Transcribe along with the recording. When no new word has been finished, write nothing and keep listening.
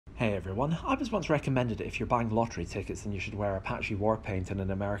Hey everyone, I was once recommended that if you're buying lottery tickets then you should wear Apache war paint and an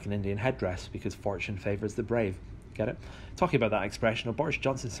American Indian headdress because fortune favours the brave. Get it? Talking about that expression, Boris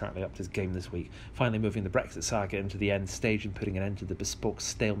Johnson certainly upped his game this week, finally moving the Brexit saga into the end stage and putting an end to the bespoke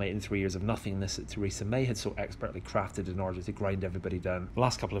stalemate in 3 years of nothingness that Theresa May had so expertly crafted in order to grind everybody down. The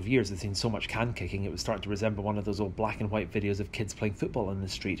last couple of years had seen so much can kicking it was starting to resemble one of those old black and white videos of kids playing football in the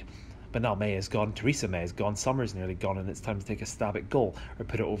street. But now May is gone, Theresa May is gone, summer's nearly gone, and it's time to take a stab at goal, or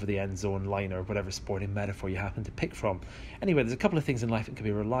put it over the end zone line, or whatever sporting metaphor you happen to pick from. Anyway, there's a couple of things in life that can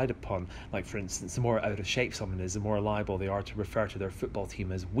be relied upon, like for instance, the more out of shape someone is, the more liable they are to refer to their football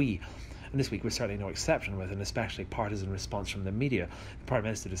team as we. And this week was certainly no exception, with an especially partisan response from the media. The Prime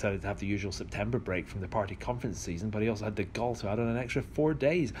Minister decided to have the usual September break from the party conference season, but he also had the gall to add on an extra 4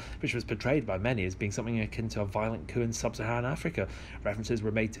 days, which was portrayed by many as being something akin to a violent coup in sub-Saharan Africa. References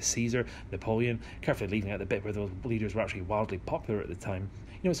were made to Caesar, Napoleon, carefully leaving out the bit where those leaders were actually wildly popular at the time.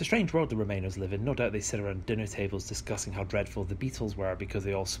 You know, it's a strange world the Remainers live in. No doubt they sit around dinner tables discussing how dreadful the Beatles were because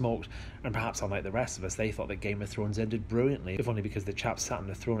they all smoked, and perhaps unlike the rest of us, they thought that Game of Thrones ended brilliantly, if only because the chap sat on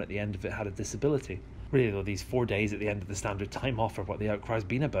the throne at the end of it had a disability. Really though, these 4 days at the end of the standard time off are what the outcry's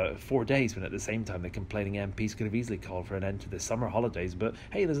been about. 4 days when at the same time the complaining MPs could have easily called for an end to the summer holidays, but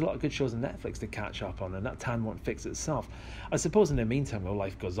hey, there's a lot of good shows on Netflix to catch up on, and that tan won't fix itself. I suppose in the meantime, though,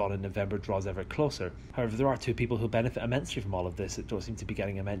 life goes on and November draws ever closer. However, there are two people who benefit immensely from all of this that don't seem to be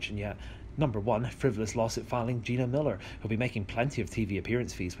getting a mention yet. Number one, frivolous lawsuit filing Gina Miller, who'll be making plenty of TV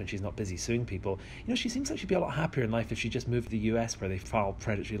appearance fees when she's not busy suing people. You know, she seems like she'd be a lot happier in life if she just moved to the US, where they file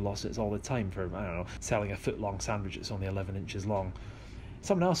predatory lawsuits all the time for, I don't know, selling a foot-long sandwich that's only 11 inches long.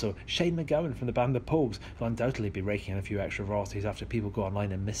 Someone else, though, Shane McGowan from the band The Pogues, will undoubtedly be raking in a few extra royalties after people go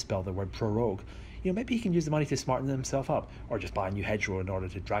online and misspell the word prorogue. You know, maybe he can use the money to smarten himself up, or just buy a new hedgerow in order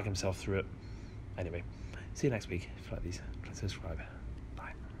to drag himself through it. Anyway, see you next week. If you like these, try to subscribe.